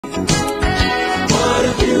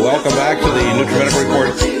welcome back to the NutriMedical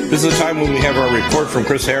Report. This is the time when we have our report from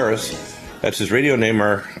Chris Harris. That's his radio name,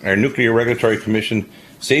 our Nuclear Regulatory Commission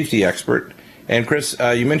safety expert. And Chris,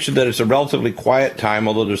 you mentioned that it's a relatively quiet time,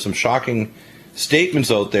 although there's some shocking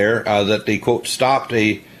statements out there that they, quote, stopped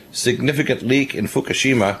a significant leak in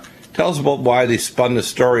Fukushima. Tell us about why they spun this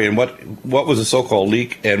story and what was the so-called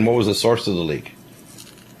leak and what was the source of the leak.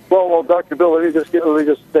 Well, Dr. Bill, let me just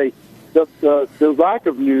say the lack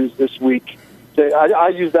of news this week.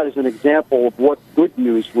 I use that as an example of what good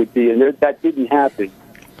news would be, and that didn't happen.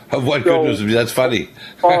 Of what good news would be? That's funny.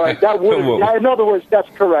 All right, that would. In other words, that's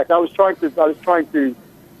correct. I was trying to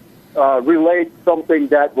relate something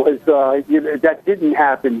that was that didn't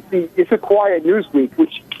happen. See, it's a quiet news week,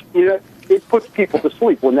 which it puts people to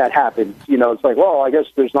sleep when that happens. It's like, well, I guess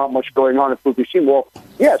there's not much going on at Fukushima. Well,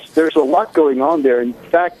 yes, there's a lot going on there. In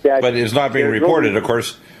fact, but it's not being reported, of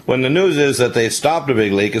course. When the news is that they stopped a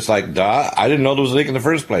big leak, it's like, duh, I didn't know there was a leak in the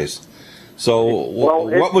first place. So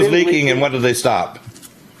what was leaking and what did they stop?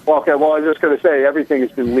 Okay, well, I was just going to say everything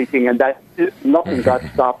has been leaking, and nothing got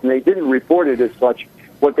stopped, and they didn't report it as such.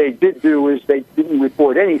 What they did do is they didn't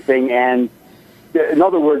report anything, and in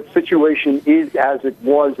other words, situation is as it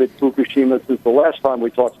was at Fukushima since the last time we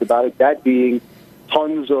talked about it, that being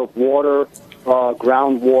tons of water,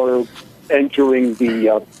 groundwater, entering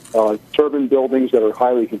the turbine buildings that are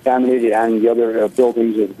highly contaminated and the other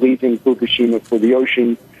buildings and leaving Fukushima for the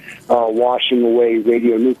ocean, washing away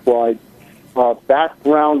radionuclides,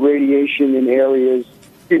 background radiation in areas.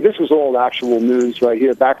 See, this was all actual news right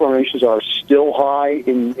here. Background radiations are still high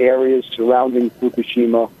in areas surrounding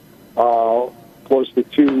Fukushima, close to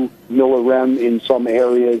 2 millirem in some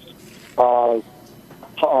areas.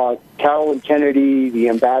 Carolyn Kennedy, the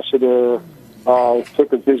ambassador,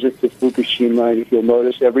 took a visit to Fukushima, and if you'll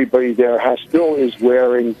notice, everybody there still is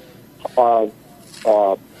wearing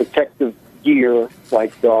protective gear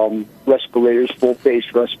like respirators,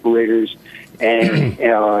 full-face respirators, and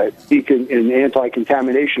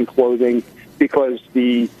anti-contamination clothing, because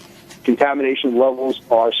the contamination levels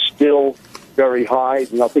are still very high.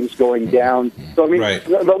 Nothing's going down. So, I mean, right.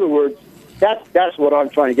 In other words, that's what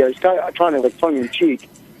I'm trying to get. It's kind of trying to, like, tongue-in-cheek.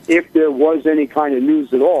 If there was any kind of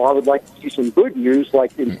news at all, I would like to see some good news,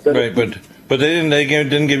 like instead right, but they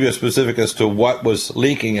didn't give you a specific as to what was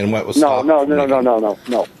leaking and what was no. No,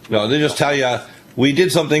 they just tell you, we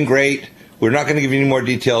did something great. We're not going to give you any more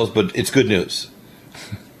details, but it's good news.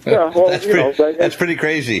 Yeah, well, that's pretty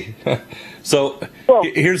crazy. So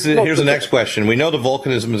here's the next question. We know the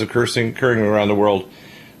volcanism is occurring around the world.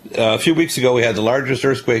 A few weeks ago, we had the largest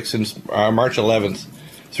earthquake since March 11th,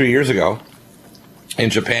 3 years ago, in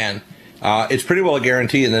Japan. It's pretty well a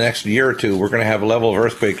guarantee in the next year or two we're going to have a level of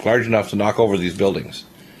earthquake large enough to knock over these buildings,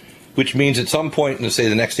 which means at some point in, say,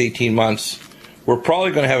 the next 18 months, we're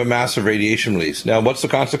probably going to have a massive radiation release. Now, what's the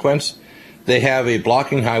consequence? They have a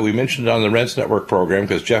blocking high. We mentioned it on the Rents Network program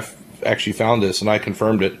because Jeff actually found this and I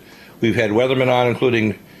confirmed it. We've had weathermen on,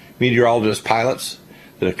 including meteorologist pilots,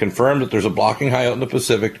 that have confirmed that there's a blocking high out in the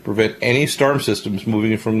Pacific to prevent any storm systems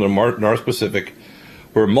moving from the North Pacific,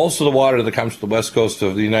 where most of the water that comes to the west coast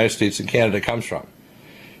of the United States and Canada comes from,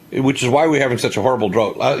 which is why we're having such a horrible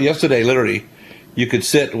drought. Yesterday, literally, you could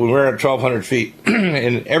sit, we were at 1,200 feet,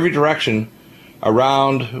 in every direction,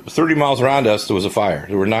 around 30 miles around us, there was a fire.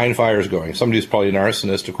 There were 9 fires going. Somebody's probably an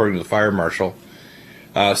arsonist, according to the fire marshal,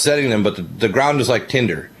 setting them, but the ground is like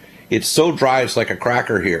tinder. It's so dry, it's like a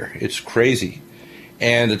cracker here. It's crazy.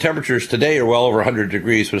 And the temperatures today are well over 100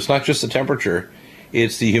 degrees, but it's not just the temperature.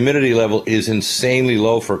 It's the humidity level is insanely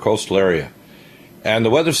low for a coastal area. And the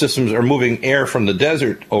weather systems are moving air from the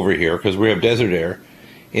desert over here, because we have desert air,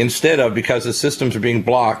 because the systems are being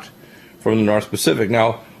blocked from the North Pacific.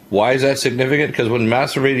 Now, why is that significant? Because when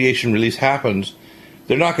massive radiation release happens,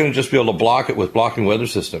 they're not going to just be able to block it with blocking weather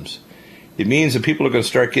systems. It means that people are going to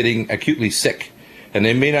start getting acutely sick, and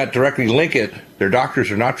they may not directly link it. Their doctors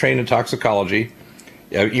are not trained in toxicology,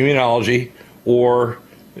 immunology, or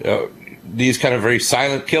these kind of very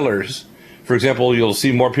silent killers. For example, you'll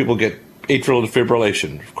see more people get atrial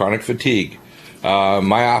fibrillation, chronic fatigue,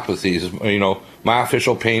 myopathies,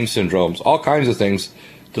 myofascial pain syndromes, all kinds of things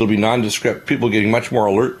that'll be nondescript. People getting much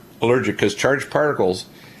more allergic because charged particles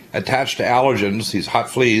attach to allergens, these hot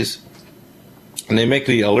fleas, and they make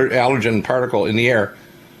the allergen particle in the air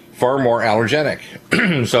far more allergenic.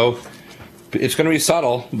 So it's going to be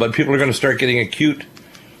subtle, but people are going to start getting acute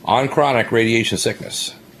on chronic radiation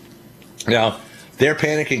sickness. Now, they're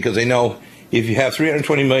panicking because they know if you have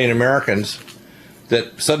 320 million Americans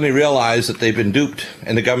that suddenly realize that they've been duped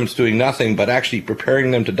and the government's doing nothing but actually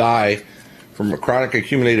preparing them to die from chronic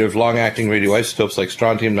accumulative long-acting radioisotopes like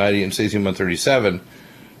strontium-90 and cesium-137,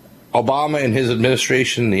 Obama and his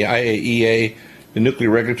administration, the IAEA, the Nuclear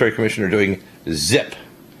Regulatory Commission, are doing zip.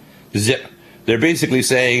 They're basically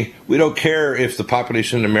saying, we don't care if the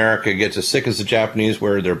population in America gets as sick as the Japanese,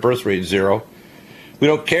 where their birth rate is 0. We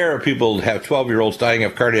don't care if people have 12-year-olds dying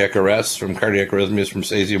of cardiac arrests from cardiac arrhythmias from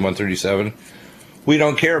cesium-137. We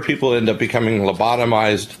don't care if people end up becoming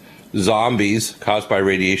lobotomized zombies caused by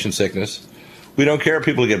radiation sickness. We don't care if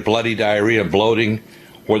people get bloody diarrhea, bloating,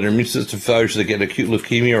 or their immune system failures to get acute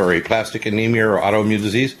leukemia or aplastic anemia or autoimmune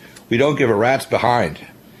disease. We don't give a rat's behind.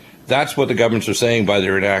 That's what the governments are saying by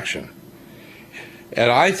their inaction. And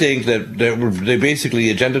I think that they basically,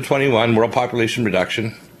 Agenda 21, world population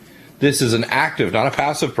reduction, this is an active, not a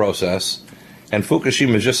passive process, and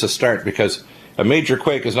Fukushima is just a start, because a major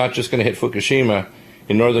quake is not just going to hit Fukushima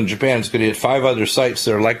in northern Japan, it's going to hit 5 other sites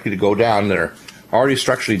that are likely to go down that are already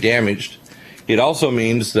structurally damaged. It also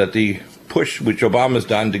means that the push which Obama's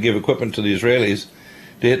done to give equipment to the Israelis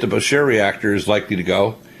to hit the Bushehr reactor is likely to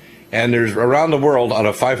go. And there's around the world, out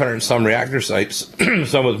of 500 some reactor sites,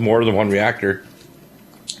 some with more than one reactor,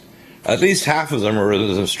 at least half of them are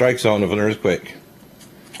in the strike zone of an earthquake.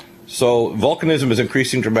 So volcanism is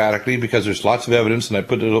increasing dramatically because there's lots of evidence, and I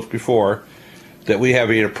put it up before, that we have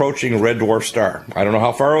an approaching red dwarf star. I don't know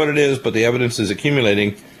how far away it is, but the evidence is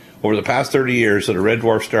accumulating over the past 30 years that a red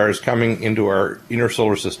dwarf star is coming into our inner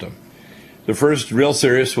solar system. The first real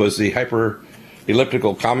serious was the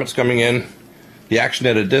hyper-elliptical comets coming in, the action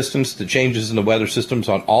at a distance, the changes in the weather systems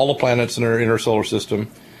on all the planets in our inner solar system.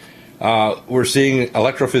 We're seeing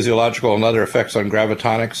electrophysiological and other effects on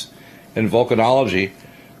gravitonics and volcanology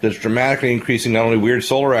that's dramatically increasing not only weird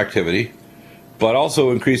solar activity, but also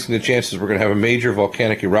increasing the chances we're going to have a major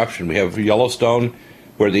volcanic eruption. We have Yellowstone,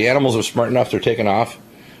 where the animals are smart enough they're taking off.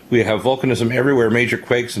 We have volcanism everywhere, major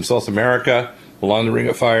quakes in South America, along the Ring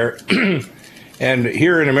of Fire. And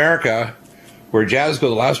here in America, where Jasko, the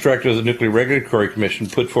last director of the Nuclear Regulatory Commission,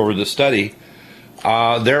 put forward the study,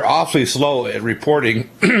 they're awfully slow at reporting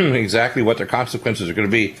exactly what their consequences are going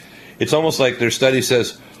to be. It's almost like their study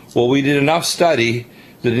says, well, we did enough study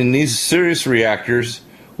that in these serious reactors,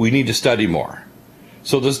 we need to study more.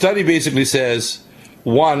 So the study basically says,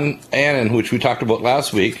 one, Annan, which we talked about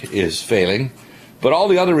last week, is failing, but all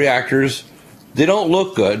the other reactors, they don't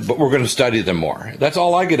look good, but we're going to study them more. That's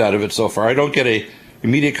all I get out of it so far. I don't get a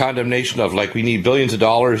immediate condemnation of, like, we need billions of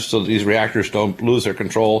dollars so that these reactors don't lose their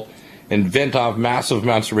control and vent off massive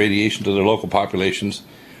amounts of radiation to their local populations.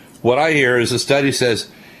 What I hear is the study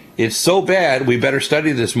says, it's so bad, we better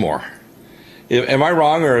study this more. Am I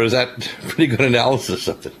wrong, or is that pretty good analysis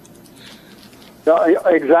of it?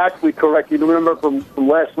 Exactly correct. You remember from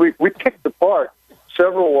last week, we picked apart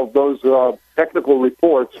several of those technical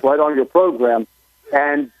reports right on your program,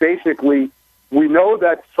 and basically, we know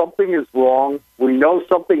that something is wrong. We know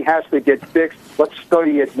something has to get fixed. Let's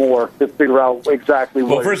study it more to figure out exactly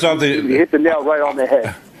what. Well, first off, you hit the nail right on the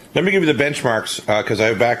head. Let me give you the benchmarks, because I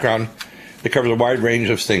have background that covers a wide range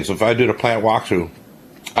of things. So if I did a plant walkthrough,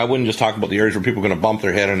 I wouldn't just talk about the areas where people are going to bump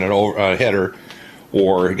their head on a header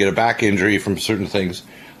or get a back injury from certain things.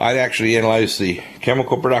 I'd actually analyze the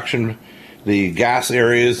chemical production, the gas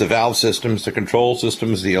areas, the valve systems, the control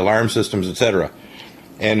systems, the alarm systems, etc.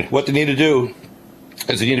 And what they need to do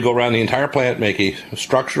is they need to go around the entire plant, make a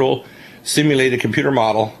structural, simulated computer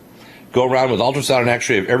model, go around with ultrasound and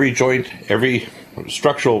X-ray of every joint, every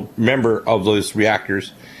structural member of those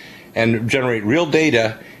reactors, and generate real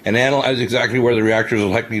data and analyze exactly where the reactors are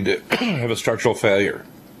likely to have a structural failure.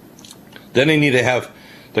 Then they need to have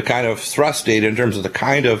the kind of thrust data in terms of the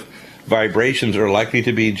kind of vibrations that are likely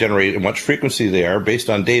to be generated and what frequency they are based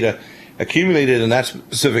on data accumulated in that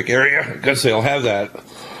specific area, because they'll have that.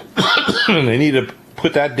 They need to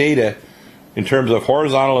put that data in terms of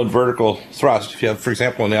horizontal and vertical thrust. If you have, for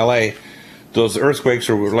example, in LA, those earthquakes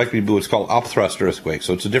are likely to be what's called upthrust earthquakes.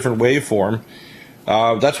 So it's a different waveform.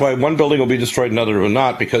 That's why one building will be destroyed, another will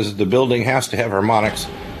not, because the building has to have harmonics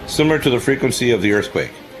similar to the frequency of the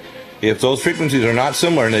earthquake. If those frequencies are not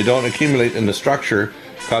similar and they don't accumulate in the structure,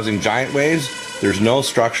 causing giant waves, there's no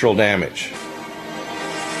structural damage.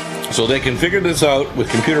 So they can figure this out with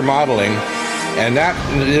computer modeling, and that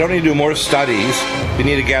they don't need to do more studies. They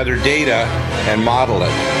need to gather data and model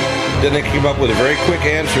it. Then they come up with a very quick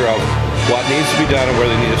answer of what needs to be done and where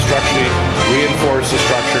they need to structurally reinforce the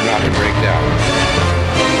structure not to break down.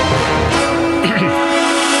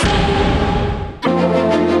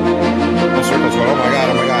 Circles going, oh my God,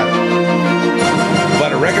 oh my God.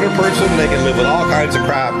 But a regular person, they can live with all kinds of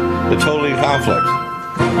crap that's totally in conflict.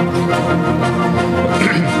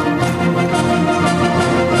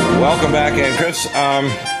 Welcome back, Ann Chris.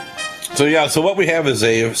 So what we have is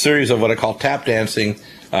a series of what I call tap dancing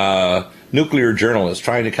nuclear journalists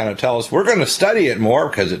trying to kind of tell us we're going to study it more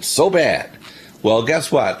because it's so bad. Well,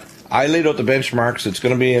 guess what? I laid out the benchmarks. It's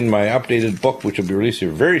going to be in my updated book, which will be released here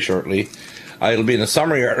very shortly. It'll be in a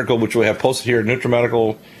summary article, which we have posted here at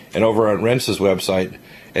NutriMedical and over on Rentz's website.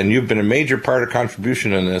 And you've been a major part of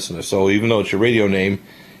contribution in this. And so even though it's your radio name,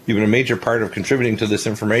 you've been a major part of contributing to this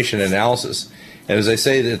information and analysis. And as I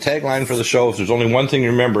say, the tagline for the show, if there's only one thing to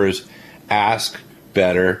remember, is ask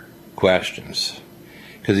better questions.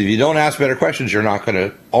 Because if you don't ask better questions, you're not going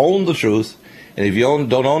to own the truth. And if you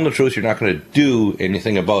don't own the truth, you're not going to do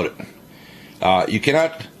anything about it. You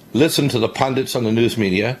cannot listen to the pundits on the news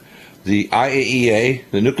media, the IAEA,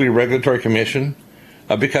 the Nuclear Regulatory Commission,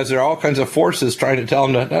 because there are all kinds of forces trying to tell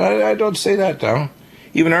them that, I don't say that now.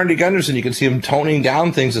 Even Arnie Gunderson, you can see him toning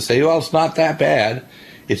down things to say, well, it's not that bad.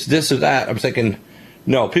 It's this or that. I'm thinking,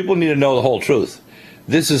 no, people need to know the whole truth.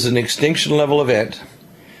 This is an extinction level event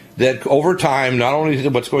that over time, not only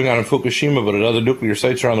what's going on in Fukushima, but at other nuclear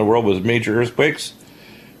sites around the world with major earthquakes,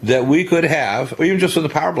 that we could have, or even just with a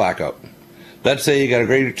power blackout. Let's say you got a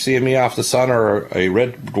great CME off the sun or a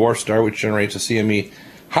red dwarf star, which generates a CME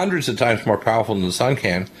hundreds of times more powerful than the sun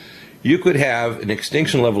can. You could have an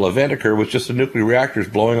extinction level event occur with just the nuclear reactors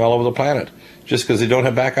blowing all over the planet, just because they don't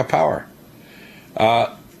have backup power.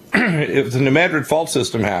 If the New Madrid fault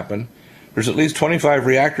system happened, there's at least 25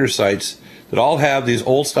 reactor sites that all have these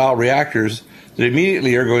old-style reactors that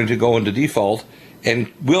immediately are going to go into default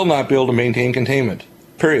and will not be able to maintain containment,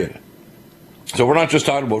 period. So we're not just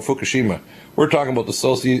talking about Fukushima. We're talking about the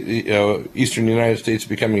southeastern United States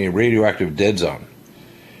becoming a radioactive dead zone.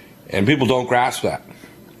 And people don't grasp that.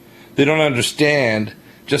 They don't understand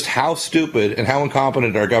just how stupid and how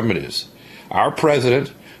incompetent our government is. Our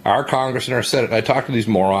president, our Congress, and our Senate, I talked to these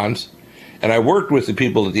morons, and I worked with the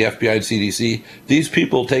people at the FBI and CDC. These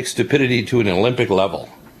people take stupidity to an Olympic level,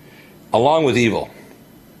 along with evil.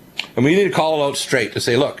 And we need to call it out straight to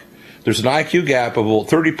say, look, there's an IQ gap of about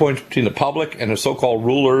 30 points between the public and the so-called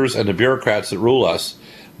rulers and the bureaucrats that rule us.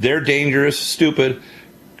 They're dangerous, stupid,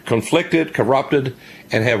 conflicted, corrupted,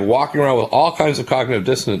 and have walking around with all kinds of cognitive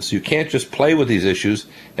dissonance. You can't just play with these issues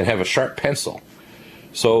and have a sharp pencil.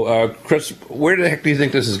 So, Chris, where the heck do you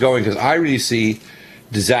think this is going? Because I really see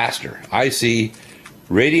disaster. I see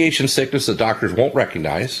radiation sickness that doctors won't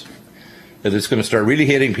recognize, that it's going to start really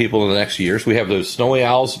hitting people in the next years. We have the snowy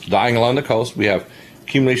owls dying along the coast. We have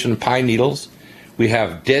accumulation of pine needles. We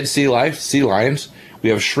have dead sea lions. We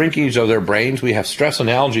have shrinkage of their brains. We have stress and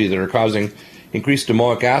algae that are causing increased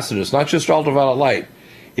domoic acid. It's not just ultraviolet light.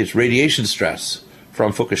 It's radiation stress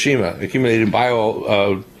from Fukushima, accumulated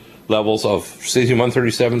bio levels of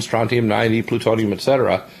cesium-137, strontium-90, plutonium,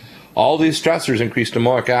 etc. All these stressors increase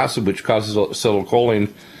domoic acid, which causes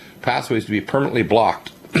acetylcholine pathways to be permanently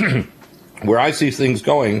blocked. Where I see things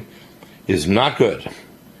going is not good.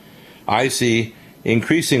 I see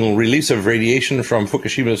increasing release of radiation from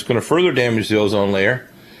Fukushima that's going to further damage the ozone layer,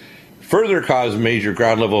 further cause major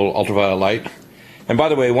ground-level ultraviolet light. And by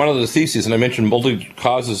the way, one of the theses, and I mentioned multi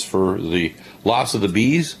causes for the loss of the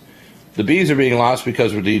bees are being lost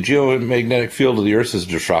because the geomagnetic field of the Earth is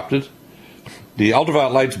disrupted. The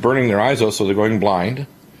ultraviolet light's burning their eyes out, so they're going blind.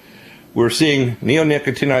 We're seeing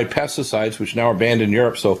neonicotinoid pesticides, which now are banned in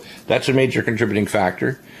Europe, so that's a major contributing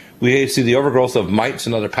factor. We see the overgrowth of mites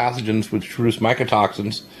and other pathogens which produce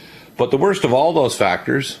mycotoxins. But the worst of all those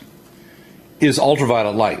factors is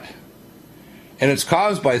ultraviolet light. And it's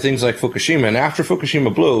caused by things like Fukushima. And after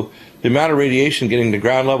Fukushima blew, the amount of radiation getting to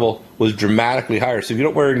ground level was dramatically higher. So if you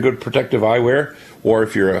don't wear good protective eyewear, or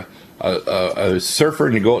if you're a surfer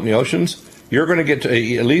and you go out in the oceans, you're going to get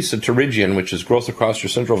at least a pterygium, which is growth across your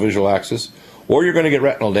central visual axis, or you're going to get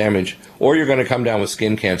retinal damage, or you're going to come down with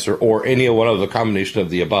skin cancer, or any one of the combination of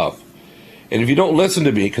the above. And if you don't listen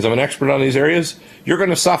to me, because I'm an expert on these areas, you're going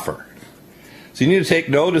to suffer. So you need to take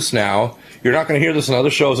notice now. You're not going to hear this in other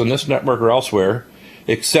shows on this network or elsewhere,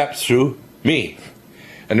 except through me.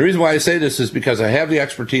 And the reason why I say this is because I have the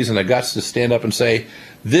expertise and the guts to stand up and say,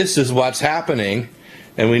 this is what's happening,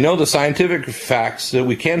 and we know the scientific facts that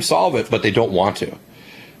we can solve it, but they don't want to.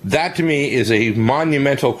 That, to me, is a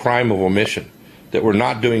monumental crime of omission, that we're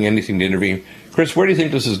not doing anything to intervene. Chris, where do you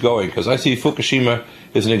think this is going? Because I see Fukushima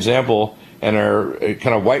as an example and are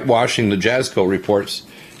kind of whitewashing the JASCO reports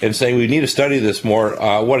and saying we need to study this more.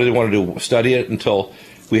 What do they want to do? Study it until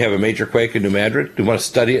we have a major quake in New Madrid? Do we want to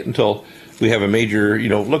study it until we have a major,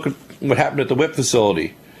 look at what happened at the WIP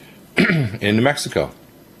facility in New Mexico.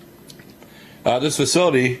 This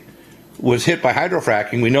facility was hit by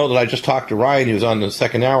hydrofracking. We know that. I just talked to Ryan, he was on the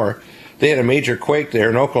second hour. They had a major quake there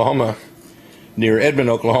in Oklahoma, near Edmond,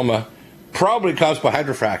 Oklahoma, probably caused by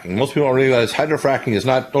hydrofracking. Most people don't realize hydrofracking is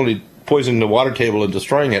not only poisoning the water table and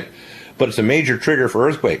destroying it, but it's a major trigger for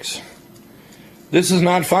earthquakes. This is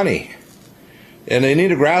not funny. And they need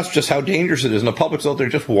to grasp just how dangerous it is. And the public's out there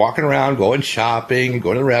just walking around, going shopping,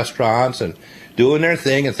 going to restaurants, and doing their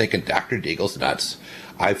thing and thinking, Dr. Deagle's nuts.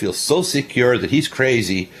 I feel so secure that he's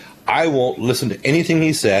crazy. I won't listen to anything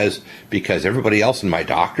he says because everybody else, and my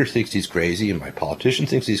doctor thinks he's crazy, and my politician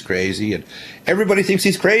thinks he's crazy, and everybody thinks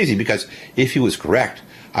he's crazy, because if he was correct,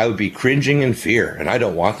 I would be cringing in fear, and I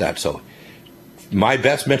don't want that. So my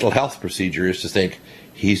best mental health procedure is to think,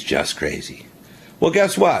 he's just crazy. Well,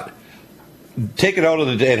 guess what? Take it out of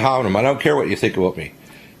the dead hominem. I don't care what you think about me.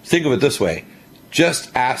 Think of it this way.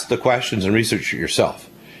 Just ask the questions and research it yourself.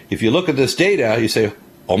 If you look at this data, you say,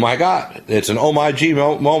 oh my God, it's an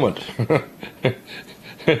OMG moment.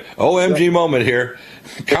 OMG moment here,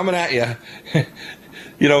 coming at you.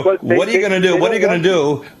 You know, what are you going to do? What are you going to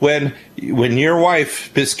do when your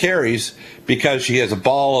wife miscarries because she has a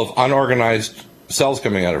ball of unorganized cells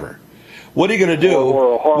coming out of her? What are you going to do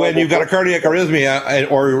when you've got a cardiac arrhythmia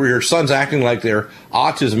or your son's acting like their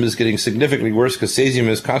autism is getting significantly worse because cesium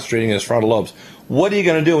is concentrating in his frontal lobes? What are you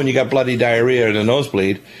going to do when you got bloody diarrhea and a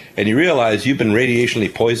nosebleed and you realize you've been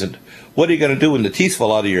radiationally poisoned? What are you going to do when the teeth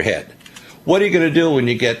fall out of your head? What are you going to do when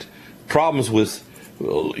you get problems with,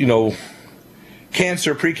 you know,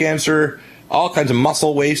 cancer, precancer, all kinds of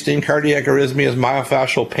muscle wasting, cardiac arrhythmias,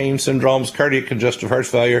 myofascial pain syndromes, cardiac congestive heart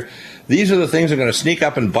failure? These are the things that are going to sneak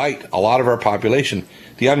up and bite a lot of our population.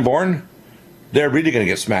 The unborn, they're really going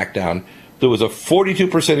to get smacked down. There was a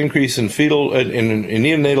 42% increase in fetal, in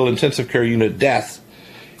neonatal intensive care unit death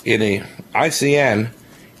in a ICN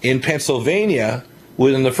in Pennsylvania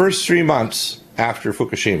within the first 3 months after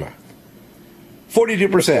Fukushima.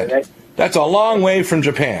 42%. That's a long way from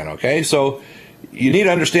Japan, okay? So you need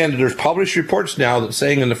to understand that there's published reports now that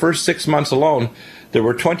saying in the first 6 months alone, there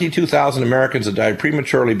were 22,000 Americans that died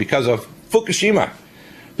prematurely because of Fukushima.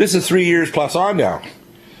 This is 3 years plus on now.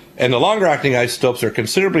 And the longer-acting isotopes are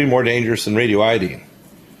considerably more dangerous than radioiodine.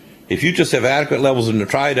 If you just have adequate levels of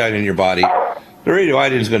nitriodine in your body, the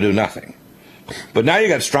radioiodine is going to do nothing. But now you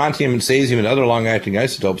got strontium and cesium and other long-acting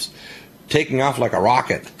isotopes taking off like a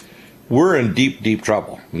rocket. We're in deep, deep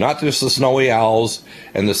trouble. Not just the snowy owls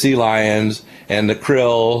and the sea lions and the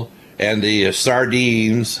krill and the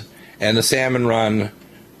sardines and the salmon run.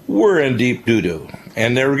 We're in deep doo-doo.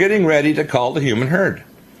 And they're getting ready to call the human herd.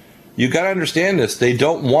 You got to understand this. They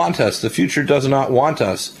don't want us. The future does not want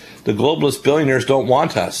us. The globalist billionaires don't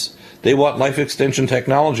want us. They want life extension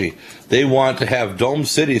technology. They want to have domed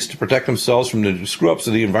cities to protect themselves from the screw-ups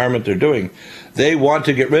of the environment they're doing. They want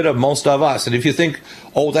to get rid of most of us. And if you think,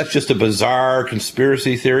 oh, that's just a bizarre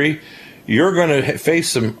conspiracy theory, you're going to face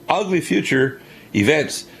some ugly future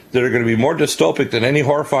events that are going to be more dystopic than any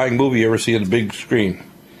horrifying movie you ever see on the big screen.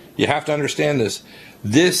 You have to understand this.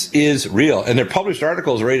 This is real. And they're published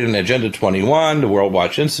articles right in Agenda 21, the World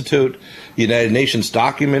Watch Institute, United Nations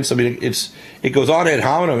documents. I mean, it goes on ad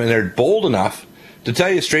hominem, and they're bold enough to tell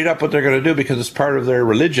you straight up what they're going to do because it's part of their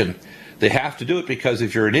religion. They have to do it because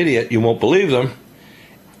if you're an idiot, you won't believe them,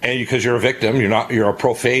 and because you're a victim, you're a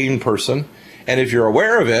profane person. And if you're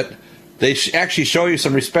aware of it, they actually show you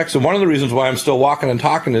some respect. So one of the reasons why I'm still walking and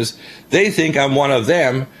talking is they think I'm one of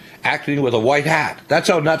them acting with a white hat. That's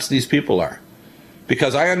how nuts these people are.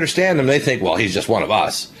 Because I understand them, they think, well, he's just one of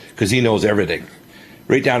us because he knows everything.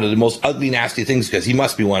 Right down to the most ugly, nasty things because he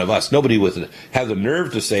must be one of us. Nobody would have the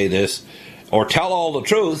nerve to say this or tell all the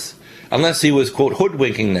truth unless he was, quote,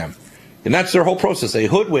 hoodwinking them. And that's their whole process. They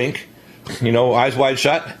hoodwink, you know, eyes wide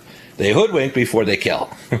shut. They hoodwink before they kill,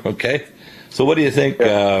 okay? So what do you think,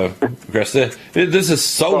 Chris? This is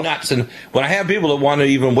so nuts. And when I have people that want to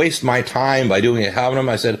even waste my time by doing it, having them,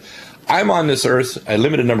 I said, I'm on this earth a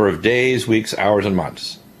limited number of days, weeks, hours, and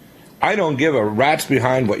months. I don't give a rat's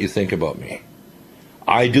behind what you think about me.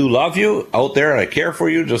 I do love you out there, and I care for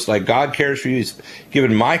you just like God cares for you. He's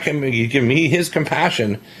given me his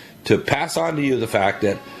compassion to pass on to you the fact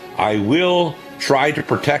that I will try to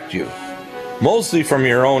protect you, mostly from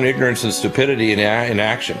your own ignorance and stupidity in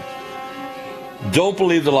action. Don't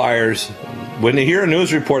believe the liars. When they hear a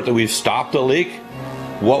news report that we've stopped a leak,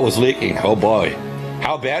 what was leaking? Oh boy.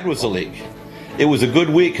 How bad was the leak? It was a good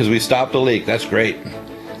week because we stopped the leak. That's great.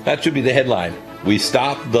 That should be the headline. We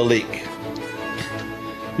stopped the leak.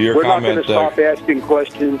 We're not going to stop asking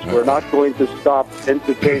questions. We're not going to stop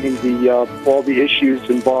entertaining all the issues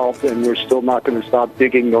involved, and we're still not going to stop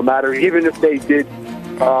digging, no matter, even if they did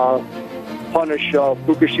punish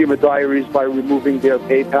Fukushima Diaries by removing their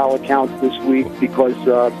PayPal account this week because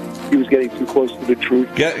he was getting too close to the truth.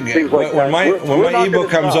 When my ebook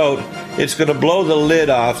comes out, it's going to blow the lid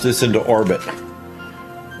off this into orbit.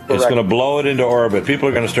 Correct. It's going to blow it into orbit. People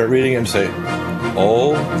are going to start reading it and say,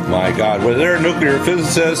 Oh my God. Whether they're a nuclear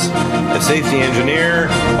physicist, a safety engineer,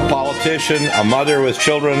 a politician, a mother with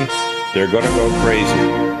children, they're going to go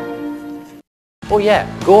crazy. Oh yeah,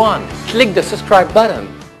 go on. Click the subscribe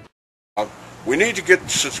button. We need to get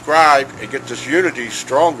subscribed and get this unity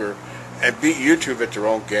stronger and beat YouTube at their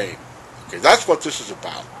own game. Okay, that's what this is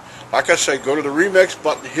about. Like I say, go to the remix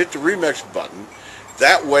button, hit the remix button.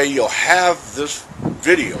 That way you'll have this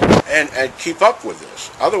video and keep up with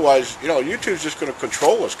this. Otherwise, you know, YouTube's just going to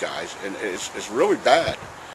control us, guys, and it's really bad.